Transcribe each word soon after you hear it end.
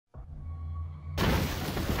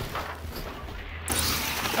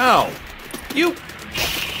Oh. You...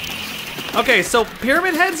 Okay, so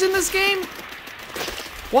Pyramid Head's in this game?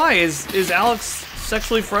 Why? Is Alex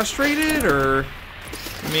sexually frustrated, or...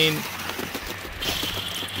 I mean...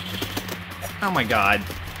 Oh my god.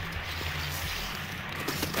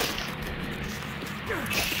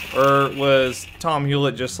 Or was Tom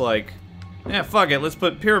Hewlett just like, yeah, fuck it, let's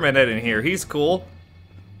put Pyramid Head in here, he's cool.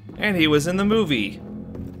 And he was in the movie.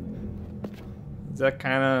 Is that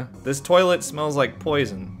kinda... This toilet smells like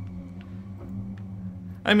poison.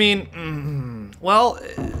 I mean, well,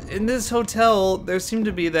 in this hotel, there seemed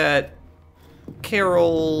to be that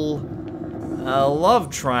Carol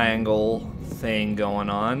love triangle thing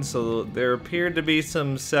going on, so there appeared to be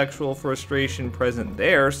some sexual frustration present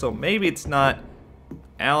there, so maybe it's not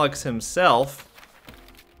Alex himself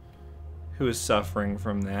who is suffering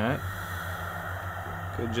from that.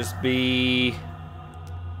 Could just be...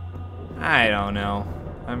 I don't know.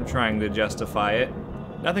 I'm trying to justify it.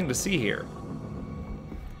 Nothing to see here.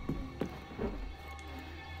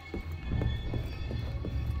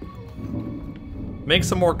 Make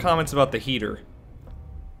some more comments about the heater.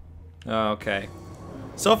 Okay.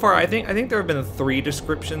 So far, I think there have been 3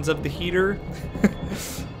 descriptions of the heater.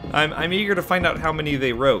 I'm eager to find out how many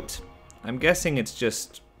they wrote. I'm guessing it's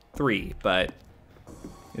just 3, but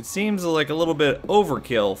it seems like a little bit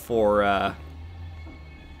overkill for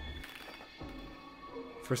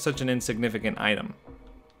such an insignificant item.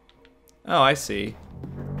 Oh, I see.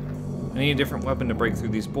 I need a different weapon to break through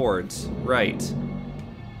these boards. Right.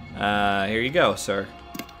 Here you go, sir.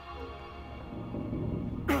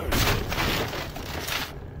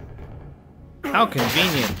 How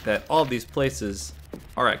convenient that all these places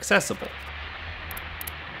are accessible.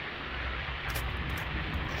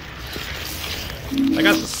 I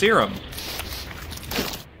got the serum.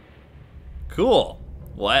 Cool.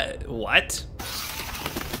 What? What?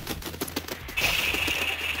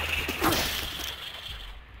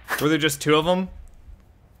 Were there just 2 of them?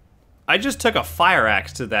 I just took a fire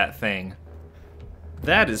axe to that thing.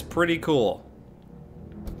 That is pretty cool.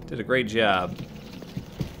 Did a great job.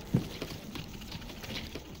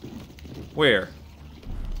 Where?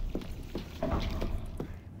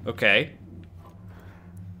 Okay.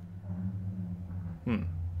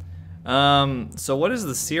 So what is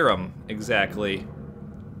the serum exactly?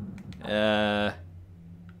 I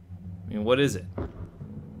mean, what is it?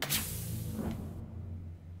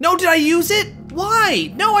 No, did I use it?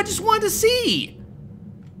 Why? No, I just wanted to see.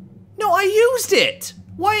 No, I used it.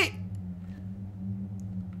 Why?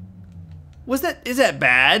 Is that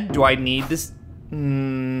bad? Do I need this?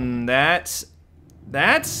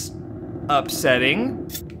 That's upsetting.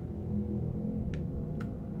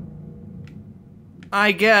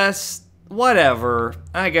 I guess, whatever.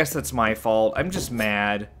 I guess that's my fault. I'm just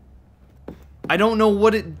mad. I don't know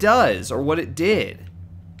what it does or what it did.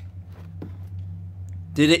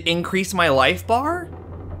 Did it increase my life bar?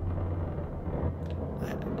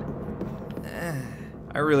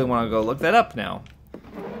 I really want to go look that up now.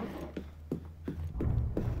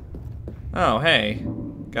 Oh, hey.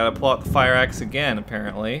 Gotta pull out the fire axe again,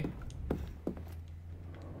 apparently.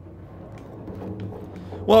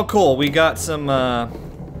 Well, cool. We got some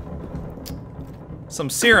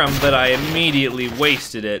serum, but I immediately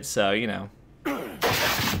wasted it, so, you know.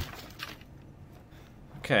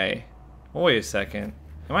 Okay. Well, wait a second.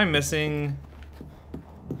 Am I missing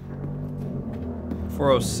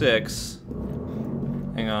 406?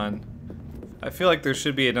 Hang on. I feel like there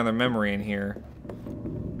should be another memory in here.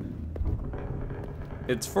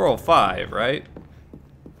 It's 405, right?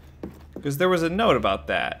 Because there was a note about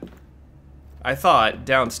that. I thought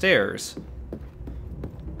downstairs.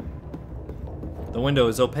 The window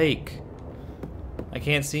is opaque. I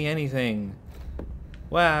can't see anything.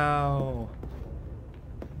 Wow.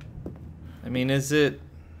 I mean, is it...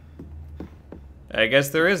 I guess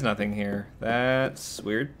there is nothing here. That's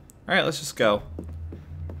weird. Alright, let's just go.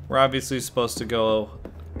 We're obviously supposed to go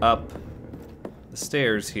up the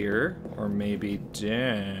stairs here, or maybe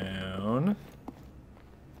down.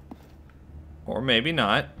 Or maybe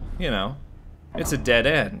not, you know. It's a dead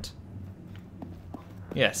end.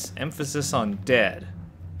 Yes, emphasis on dead.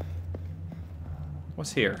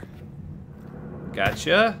 What's here?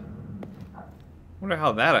 Gotcha. I wonder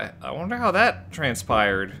how that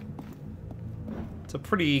transpired. It's a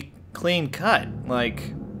pretty clean cut. Like,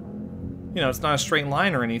 you know, it's not a straight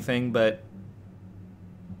line or anything, but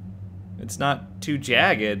it's not too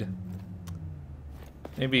jagged.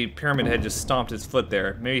 Maybe Pyramid Head just stomped his foot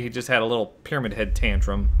there. Maybe he just had a little Pyramid Head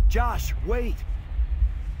tantrum. Josh, wait.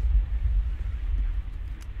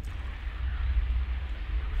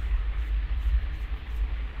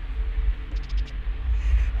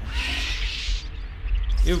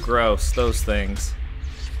 Ew, gross, those things.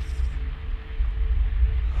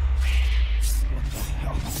 What the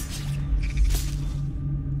hell?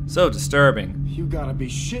 So disturbing. You gotta be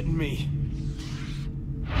shitting me.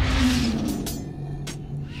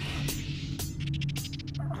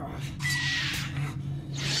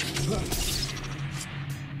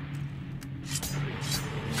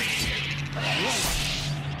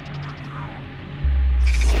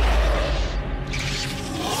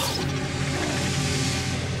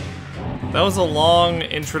 That was a long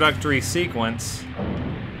introductory sequence.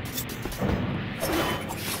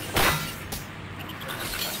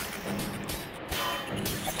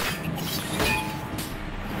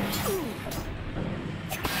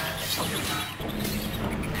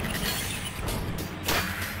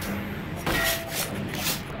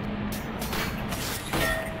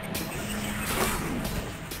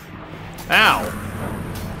 Ow!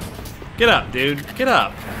 Get up, dude. Get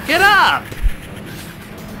up. Get up!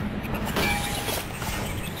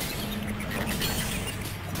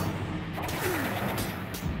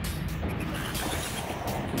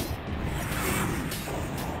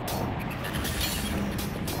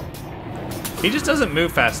 He just doesn't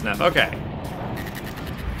move fast enough. Okay.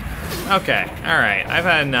 Okay, alright. I've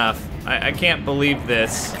had enough. I can't believe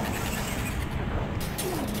this.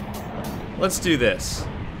 Let's do this.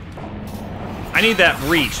 I need that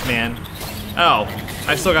reach, man. Oh,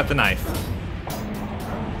 I still got the knife.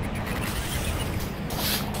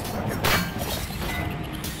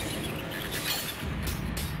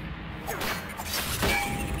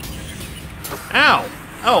 Ow!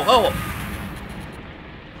 Oh, oh!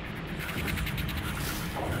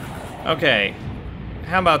 Okay,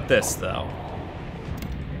 how about this, though?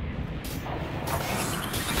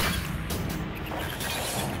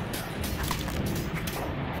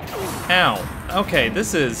 Ow. Okay,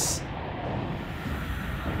 this is...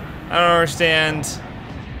 I don't understand.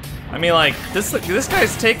 I mean, like, this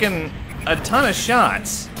guy's taken a ton of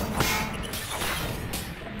shots.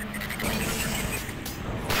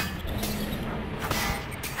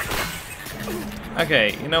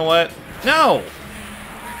 Okay, you know what? No!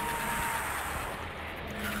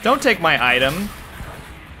 Don't take my item.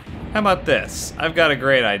 How about this? I've got a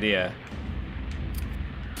great idea.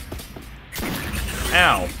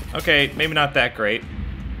 Ow. Okay, maybe not that great.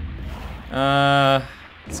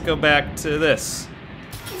 Let's go back to this.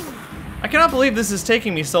 I cannot believe this is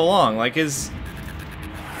taking me so long. Like,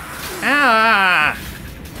 Ah!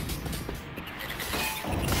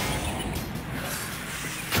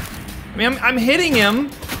 I mean, I'm hitting him.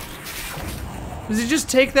 Does he just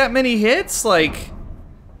take that many hits? Like...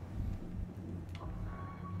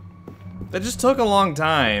 That just took a long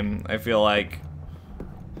time, I feel like.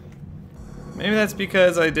 Maybe that's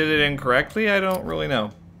because I did it incorrectly, I don't really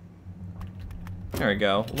know. There we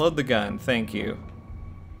go, load the gun, thank you.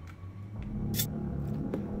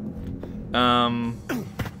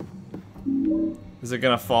 Is it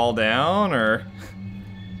gonna fall down, or?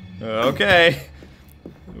 Okay.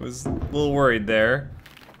 I was a little worried there.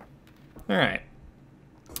 Alright.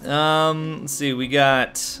 Let's see, we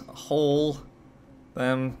got a hole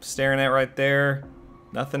I'm staring at right there.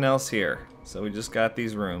 Nothing else here. So we just got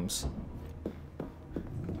these rooms.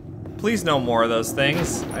 Please no more of those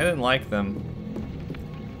things. I didn't like them.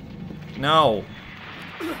 No.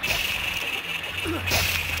 Is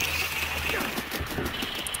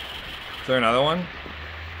there another one?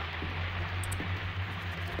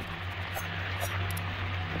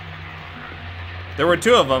 There were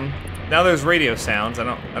two of them. Now there's radio sounds. I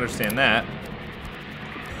don't understand that.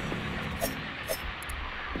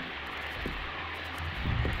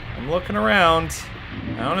 I'm looking around.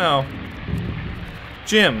 I don't know.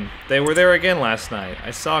 Jim, they were there again last night.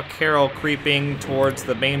 I saw Carol creeping towards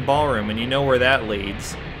the main ballroom, and you know where that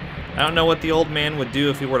leads. I don't know what the old man would do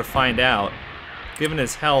if he were to find out. Given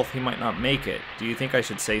his health, he might not make it. Do you think I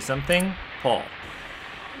should say something? Paul.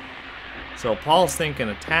 So Paul's thinking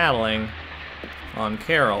of tattling on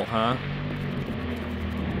Carol, huh?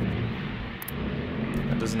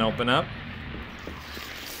 That doesn't open up.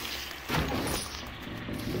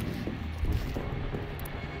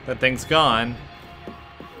 That thing's gone.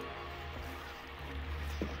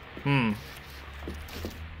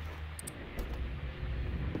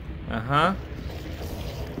 Uh-huh.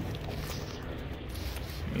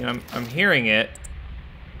 You know, I'm hearing it.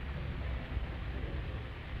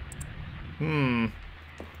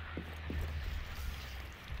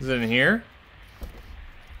 Is it in here?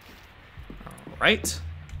 Alright.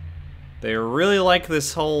 They really like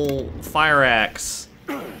this whole fire axe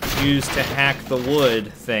used to hack the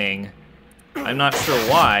wood thing. I'm not sure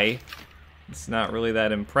why. It's not really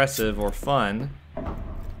that impressive or fun.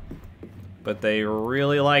 but they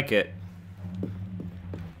really like it.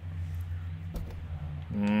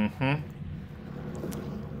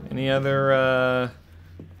 Any other,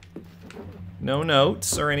 no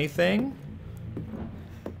notes or anything?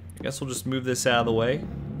 I guess we'll just move this out of the way.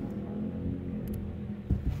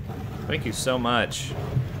 Thank you so much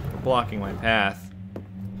for blocking my path.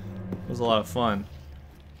 It was a lot of fun.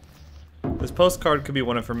 This postcard could be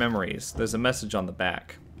one of her memories. There's a message on the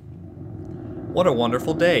back. What a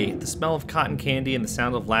wonderful day. The smell of cotton candy and the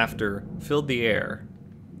sound of laughter filled the air.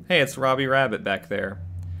 Hey, it's Robbie Rabbit back there.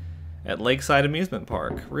 At Lakeside Amusement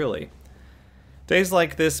Park, really. Days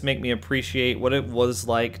like this make me appreciate what it was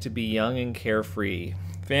like to be young and carefree.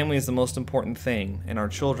 Family is the most important thing, and our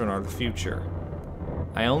children are the future.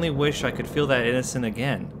 I only wish I could feel that innocent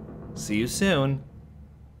again. See you soon.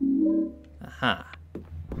 Aha.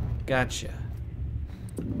 Gotcha.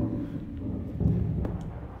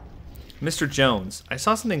 Mr. Jones, I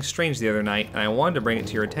saw something strange the other night, and I wanted to bring it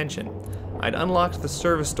to your attention. I'd unlocked the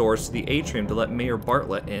service doors to the atrium to let Mayor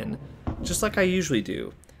Bartlett in, just like I usually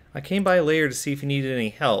do. I came by later to see if he needed any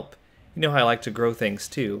help. You know how I like to grow things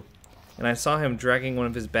too. And I saw him dragging one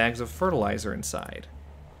of his bags of fertilizer inside.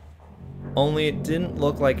 Only it didn't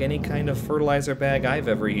look like any kind of fertilizer bag I've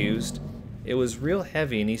ever used. It was real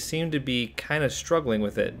heavy and he seemed to be kind of struggling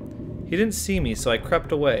with it. He didn't see me, so I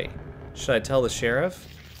crept away. Should I tell the sheriff?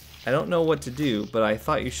 I don't know what to do, but I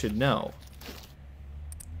thought you should know.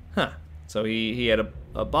 Huh. So he had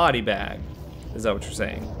a body bag. Is that what you're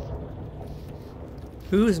saying?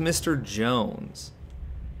 Who is Mr. Jones?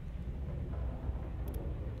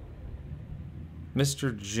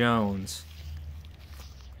 Mr. Jones.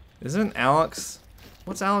 Isn't Alex?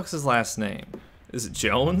 What's Alex's last name? Is it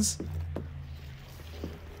Jones?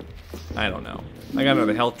 I don't know. I got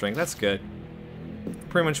another health drink. That's good.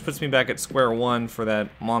 Pretty much puts me back at square one for that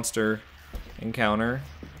monster encounter.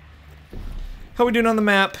 How we doing on the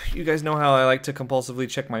map? You guys know how I like to compulsively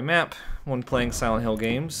check my map when playing Silent Hill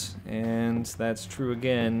games, and that's true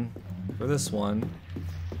again for this one.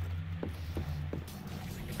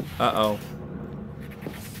 Uh-oh.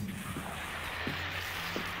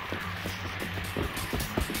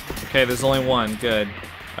 Okay, there's only one. Good.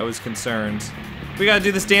 I was concerned. We gotta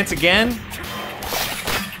do this dance again?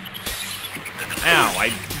 Ow,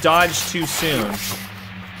 I dodged too soon.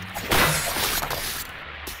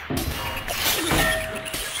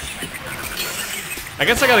 I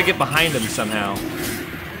guess I gotta get behind him somehow.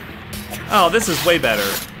 Oh, this is way better.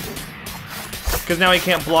 Because now he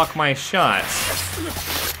can't block my shots.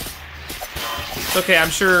 It's okay, I'm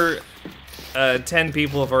sure 10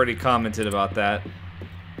 people have already commented about that.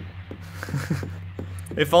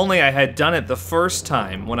 If only I had done it the first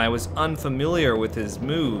time when I was unfamiliar with his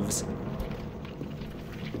moves.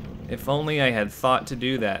 If only I had thought to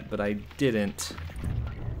do that, but I didn't.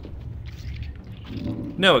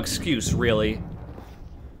 No excuse, really.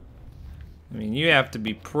 I mean, you have to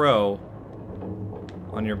be pro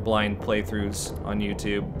on your blind playthroughs on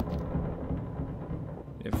YouTube.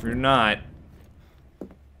 If you're not,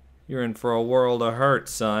 you're in for a world of hurt,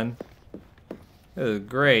 son. This is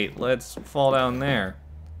great. Let's fall down there.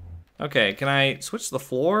 Okay, can I switch the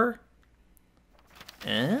floor?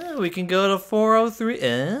 Oh, we can go to 403.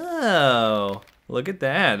 Oh, look at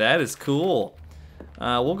that. That is cool.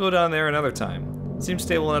 We'll go down there another time. Seems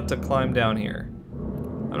stable enough to climb down here.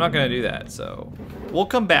 I'm not gonna do that, so we'll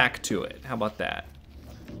come back to it. How about that?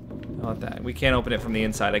 How about that? We can't open it from the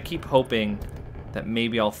inside. I keep hoping that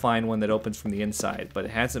maybe I'll find one that opens from the inside, but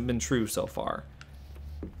it hasn't been true so far.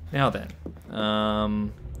 Now then,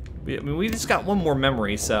 we just got one more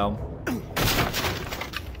memory, so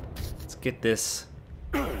let's get this.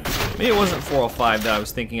 Maybe it wasn't 405 that I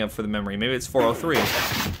was thinking of for the memory. Maybe it's 403.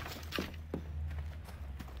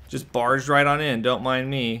 Just barged right on in, don't mind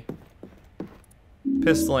me.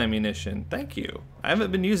 Pistol ammunition, thank you. I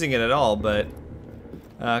haven't been using it at all, but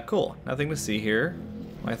cool. Nothing to see here.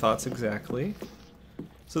 My thoughts exactly.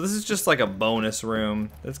 So this is just like a bonus room.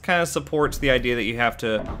 This kind of supports the idea that you have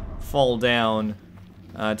to fall down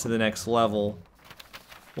to the next level.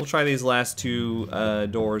 We'll try these last two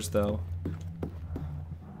doors though.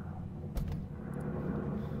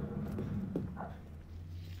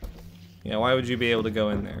 Yeah, why would you be able to go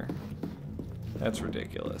in there? That's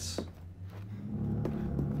ridiculous.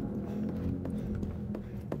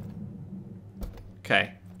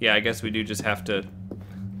 Okay, yeah, I guess we do just have to...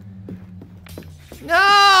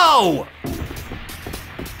 No!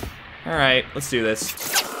 Alright, let's do this.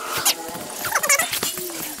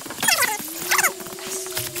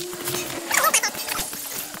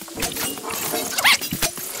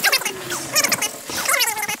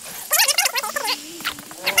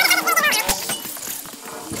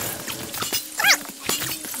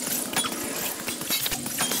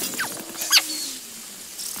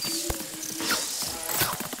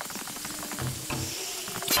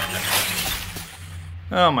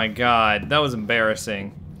 Oh my god, that was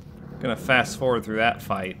embarrassing. Gonna fast forward through that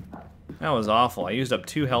fight. That was awful. I used up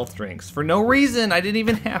 2 health drinks for no reason. I didn't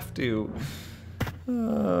even have to.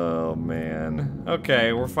 Oh man.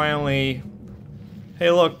 Okay, we're finally...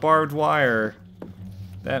 Hey look, barbed wire.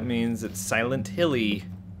 That means it's Silent Hilly.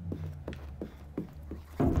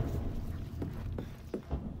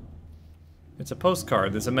 It's a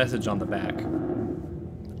postcard. There's a message on the back.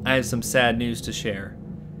 I have some sad news to share.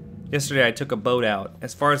 Yesterday I took a boat out,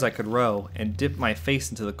 as far as I could row, and dipped my face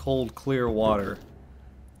into the cold, clear water.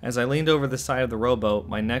 As I leaned over the side of the rowboat,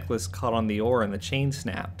 my necklace caught on the oar and the chain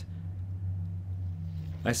snapped.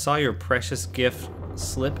 I saw your precious gift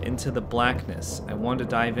slip into the blackness. I wanted to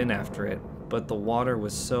dive in after it, but the water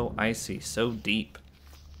was so icy, so deep.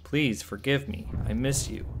 Please forgive me. I miss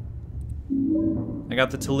you. I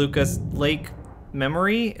got the Toluca Lake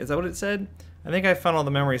memory. Is that what it said? I think I found all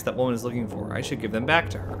the memories that woman is looking for. I should give them back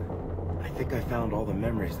to her. I think I found all the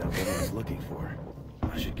memories that woman was looking for.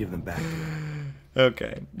 I should give them back to her.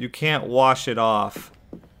 Okay. You can't wash it off.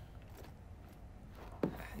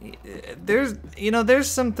 There's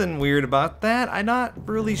something weird about that. I'm not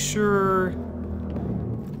really sure.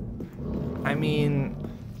 I mean,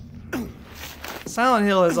 Silent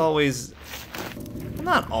Hill has always, well,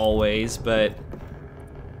 not always, but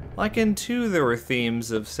like in 2 there were themes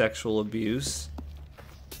of sexual abuse.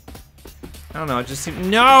 I don't know, it just seemed,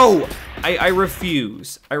 no! I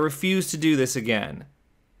refuse. I refuse to do this again.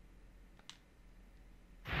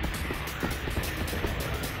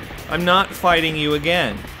 I'm not fighting you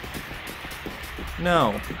again.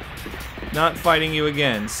 No. Not fighting you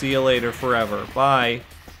again. See you later forever. Bye.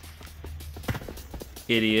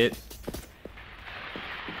 Idiot.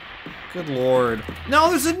 Good lord.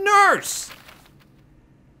 No, there's a nurse!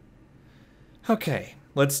 Okay,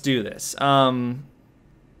 let's do this.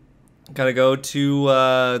 Gotta go to,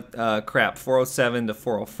 crap, 407 to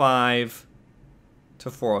 405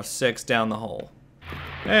 to 406 down the hole.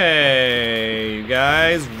 Hey, you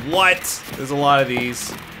guys, what? There's a lot of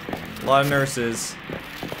these. A lot of nurses.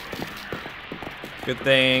 Good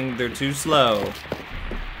thing they're too slow.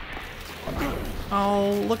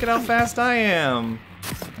 Oh, look at how fast I am.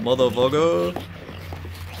 Motherfucker.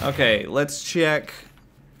 Okay, let's check.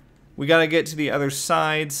 We gotta get to the other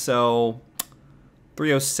side, so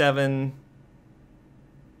 307.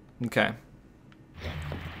 Okay.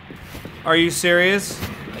 Are you serious?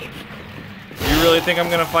 You really think I'm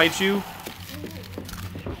gonna fight you?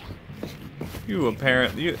 You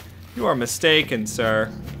are mistaken,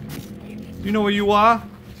 sir. You know where you are?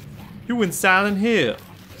 You in Silent Hill.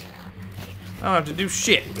 I don't have to do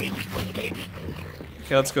shit. Okay,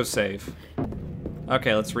 let's go save.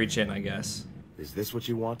 Okay, let's reach in, I guess. Is this what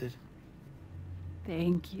you wanted?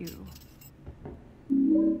 Thank you.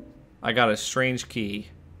 I got a strange key.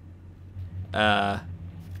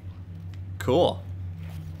 Cool.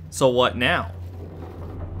 So what now?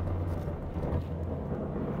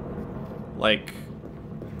 Like,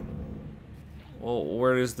 well,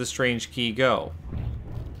 where does the strange key go?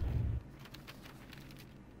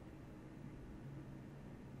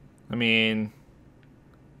 I mean,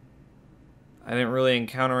 I didn't really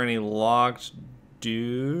encounter any locked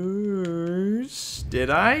doors, did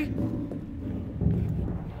I?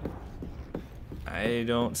 I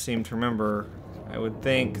don't seem to remember. I would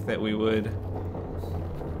think that we would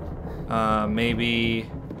maybe,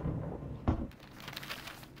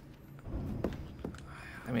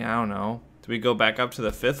 I mean, I don't know. Do we go back up to the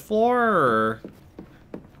 5th floor, or?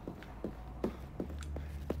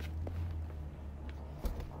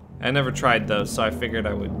 I never tried those, so I figured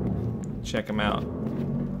I would check them out.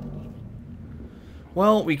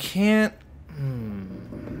 Well, we can't.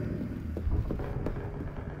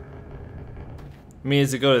 I mean,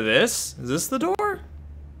 does it go to this? Is this the door?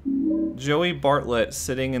 Joey Bartlett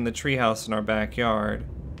sitting in the treehouse in our backyard.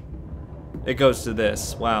 It goes to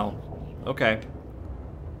this. Wow. Okay.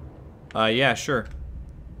 Yeah, sure.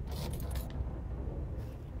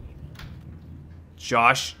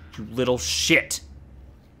 Josh, you little shit.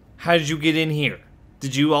 How did you get in here?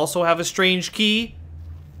 Did you also have a strange key?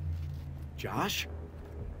 Josh?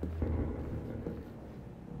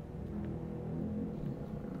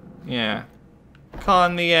 Yeah.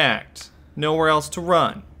 Con the act. Nowhere else to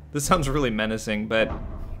run. This sounds really menacing, but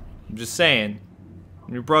I'm just saying.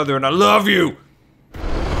 I'm your brother and I love you!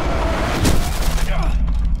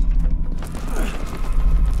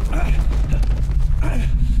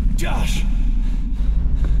 Josh!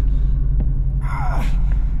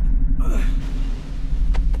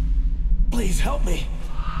 Please help me.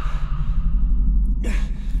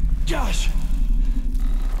 Josh!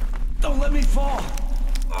 Don't let me fall!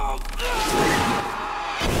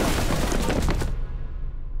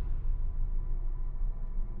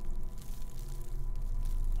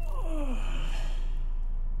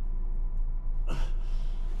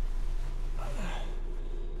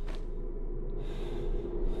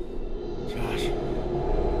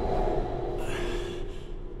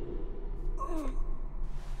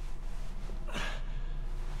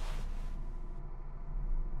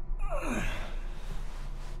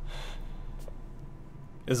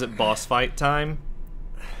 Is it boss fight time?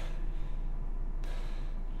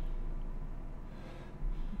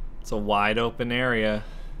 It's a wide open area.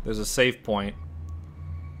 There's a save point.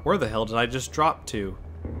 Where the hell did I just drop to?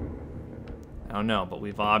 I don't know, but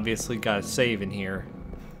we've obviously got a save in here.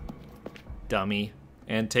 Dummy.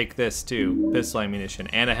 And take this too. Pistol ammunition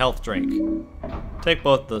and a health drink. Take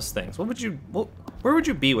both those things. Where would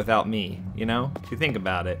you be without me, you know? If you think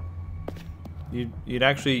about it.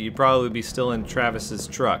 You'd probably be still in Travis's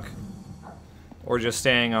truck. Or just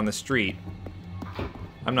staying on the street.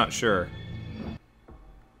 I'm not sure.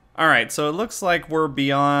 Alright, so it looks like we're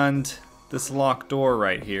beyond this locked door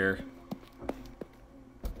right here.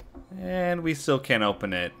 And we still can't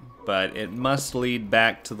open it, but it must lead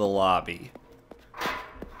back to the lobby.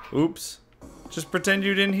 Oops. Just pretend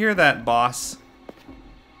you didn't hear that, boss.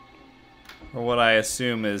 Or what I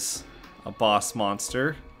assume is a boss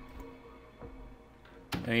monster.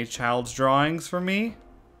 Any child's drawings for me?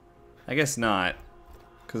 I guess not,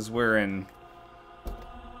 because we're in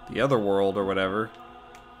the other world or whatever.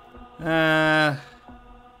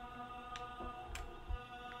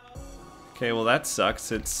 Okay, well that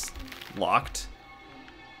sucks. It's locked.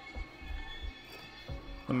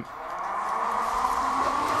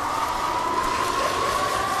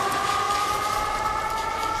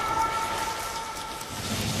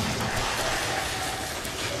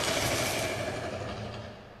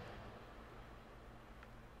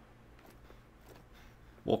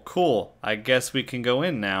 Well, cool. I guess we can go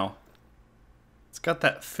in now. It's got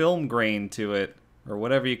that film grain to it, or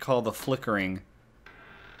whatever you call the flickering.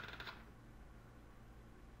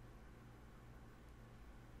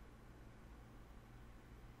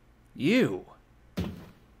 You?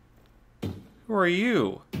 Who are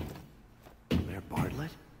you? Mayor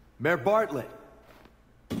Bartlett? Mayor Bartlett!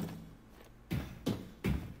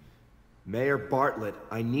 Mayor Bartlett,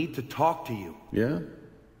 I need to talk to you. Yeah?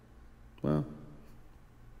 Well,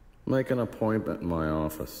 make an appointment in my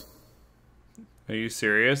office. Are you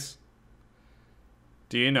serious?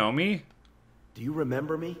 Do you know me? Do you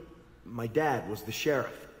remember me? My dad was the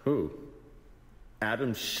sheriff. Who?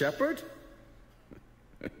 Adam Shepard?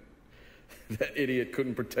 That idiot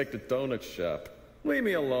couldn't protect a donut shop. Leave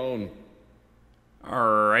me alone.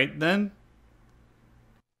 Alright then.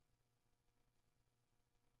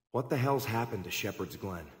 What the hell's happened to Shepherd's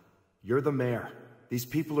Glen? You're the mayor. These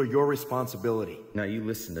people are your responsibility. Now you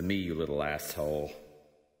listen to me, you little asshole.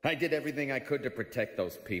 I did everything I could to protect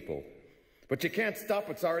those people. But you can't stop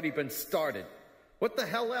what's already been started. What the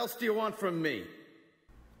hell else do you want from me?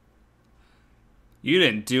 You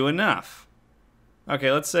didn't do enough.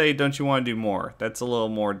 Okay, let's say don't you want to do more? That's a little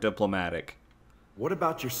more diplomatic. What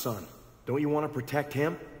about your son? Don't you want to protect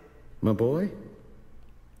him? My boy?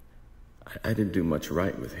 I didn't do much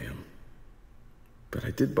right with him. But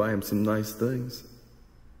I did buy him some nice things.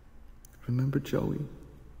 Remember Joey?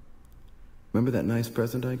 Remember that nice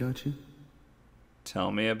present I got you?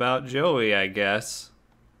 Tell me about Joey, I guess.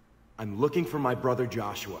 I'm looking for my brother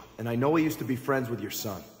Joshua, and I know he used to be friends with your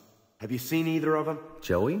son. Have you seen either of them?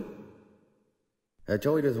 Joey?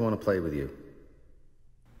 Joey doesn't want to play with you.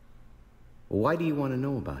 Why do you want to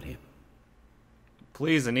know about him?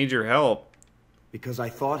 Please, I need your help. Because I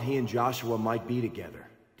thought he and Joshua might be together.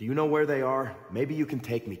 Do you know where they are? Maybe you can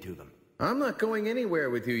take me to them. I'm not going anywhere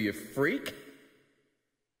with you, you freak.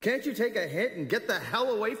 Can't you take a hint and get the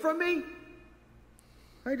hell away from me?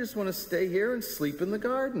 I just want to stay here and sleep in the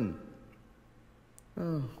garden.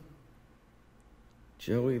 Oh.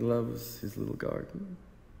 Joey loves his little garden.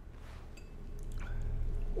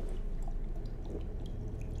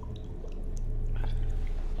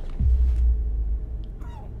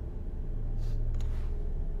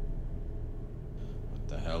 What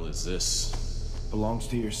the hell is this? Belongs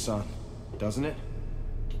to your son, doesn't it?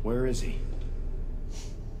 Where is he?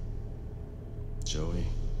 Joey?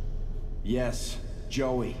 Yes,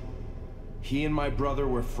 Joey. He and my brother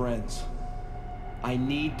were friends. I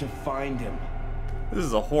need to find him. This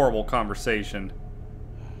is a horrible conversation.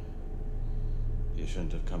 You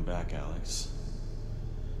shouldn't have come back, Alex.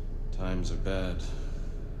 Times are bad.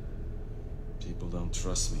 People don't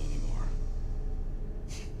trust me anymore.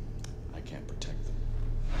 I can't protect them.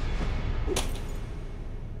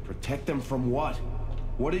 Protect them from what?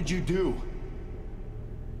 What did you do?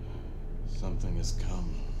 Something has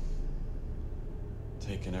come.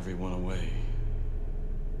 Taken everyone away.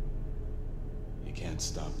 You can't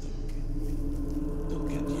stop them. They'll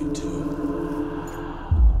get you too.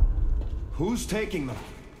 Who's taking them?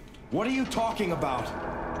 What are you talking about?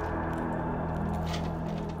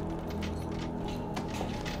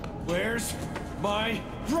 Where's my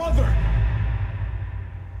brother?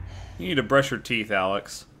 You need to brush your teeth,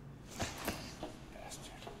 Alex.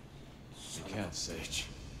 Bastard. can't, Sage.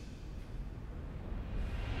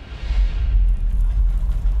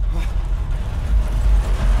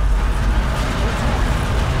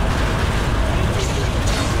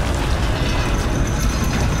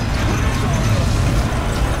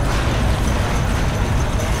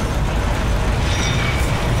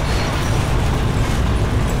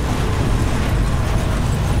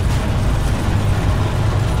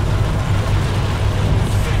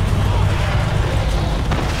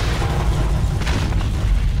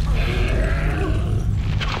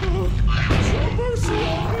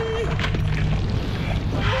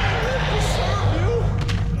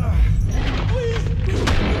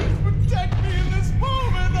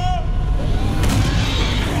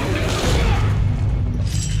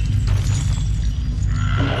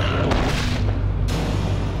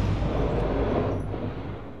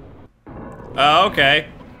 Okay.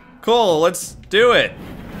 Cool, let's do it.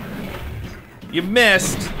 You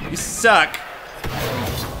missed. You suck.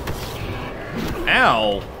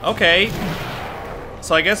 Ow. Okay.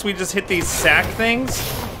 So I guess we just hit these sack things?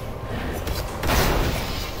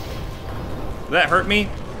 Did that hurt me?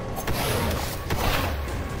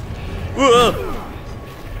 Ugh.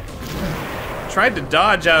 Tried to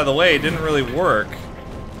dodge out of the way, it didn't really work.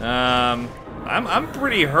 I'm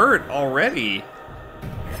pretty hurt already.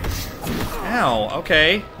 Ow,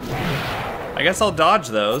 okay. I guess I'll dodge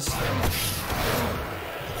those.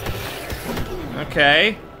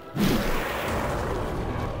 Okay.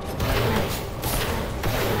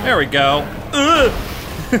 There we go. Ugh.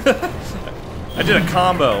 I did a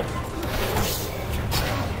combo.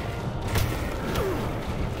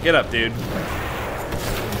 Get up, dude.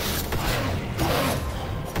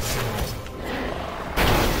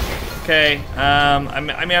 Okay, I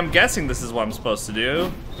mean, I'm guessing this is what I'm supposed to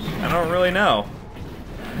do. I don't really know.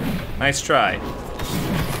 Nice try.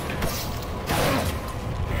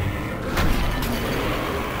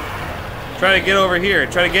 Try to get over here.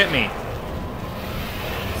 Try to get me.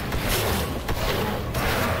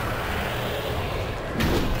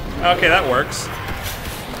 Okay, that works.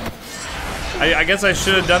 I guess I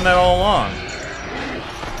should have done that all along.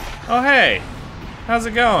 Oh, hey. How's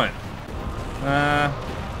it going?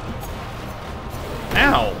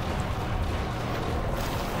 Ow.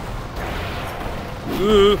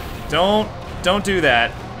 Ooh, don't do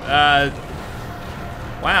that.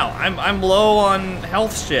 Wow, I'm low on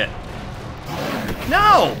health shit.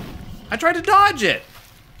 No! I tried to dodge it.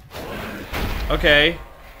 Okay.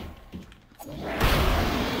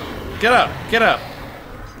 Get up, get up.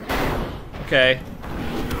 Okay.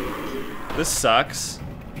 This sucks.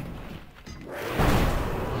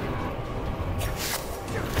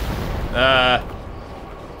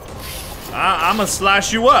 I'ma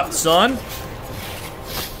slash you up, son.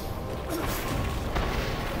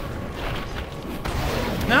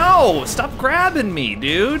 No! Stop grabbing me,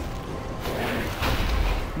 dude!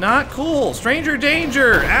 Not cool. Stranger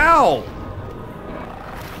danger! Ow!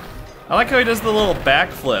 I like how he does the little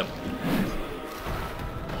backflip.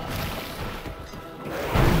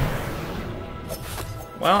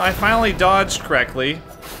 Well, I finally dodged correctly.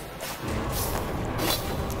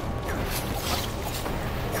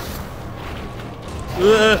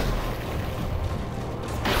 Ugh.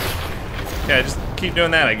 Okay, just keep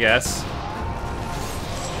doing that, I guess.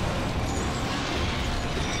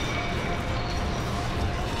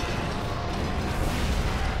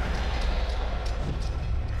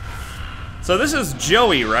 So this is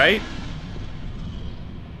Joey, right?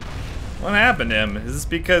 What happened to him? Is this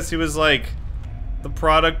because he was like the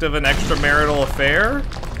product of an extramarital affair?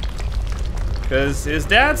 Because his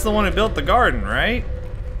dad's the one who built the garden, right?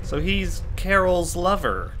 So he's Carol's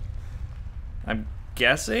lover. I'm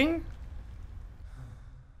guessing?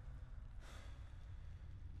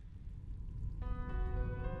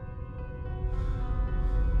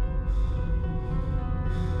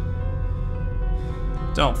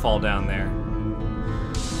 Don't fall down there.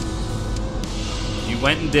 You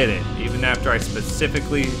went and did it, even after I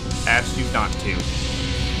specifically asked you not to.